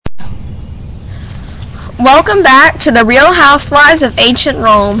Welcome back to the Real Housewives of Ancient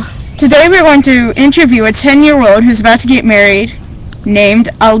Rome. Today we're going to interview a 10-year-old who's about to get married, named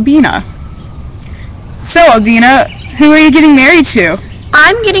Albina. So, Albina, who are you getting married to?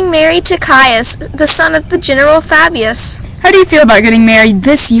 I'm getting married to Caius, the son of the General Fabius. How do you feel about getting married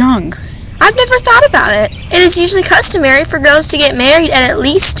this young? I've never thought about it. It is usually customary for girls to get married at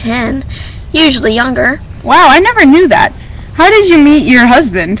least 10, usually younger. Wow, I never knew that. How did you meet your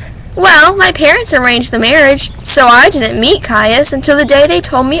husband? Well, my parents arranged the marriage, so I didn't meet Caius until the day they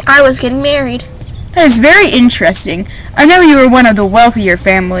told me I was getting married. That is very interesting. I know you were one of the wealthier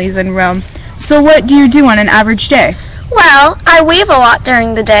families in Rome. So what do you do on an average day? Well, I weave a lot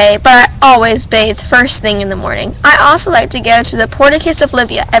during the day, but I always bathe first thing in the morning. I also like to go to the Porticus of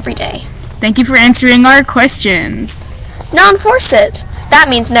Livia every day. Thank you for answering our questions. Non forcit. That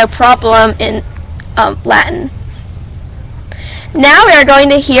means no problem in Latin. Now we are going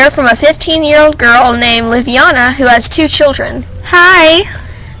to hear from a 15-year-old girl named Liviana who has 2 children. Hi.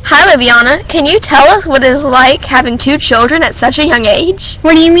 Hi, Liviana. Can you tell us what it is like having 2 children at such a young age?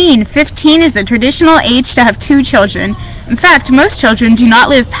 What do you mean? 15 is the traditional age to have 2 children. In fact, most children do not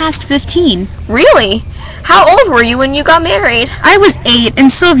live past 15. Really? How old were you when you got married? I was 8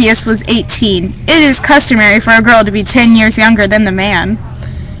 and Silvius was 18. It is customary for a girl to be 10 years younger than the man.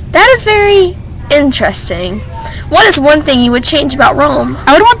 That is very interesting. What is one thing you would change about Rome?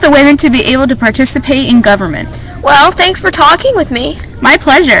 I would want the women to be able to participate in government. Well, thanks for talking with me. My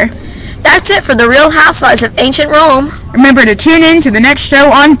pleasure. That's it for the Real Housewives of Ancient Rome. Remember to tune in to the next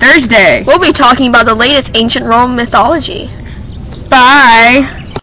show on Thursday. We'll be talking about the latest ancient Rome mythology. Bye.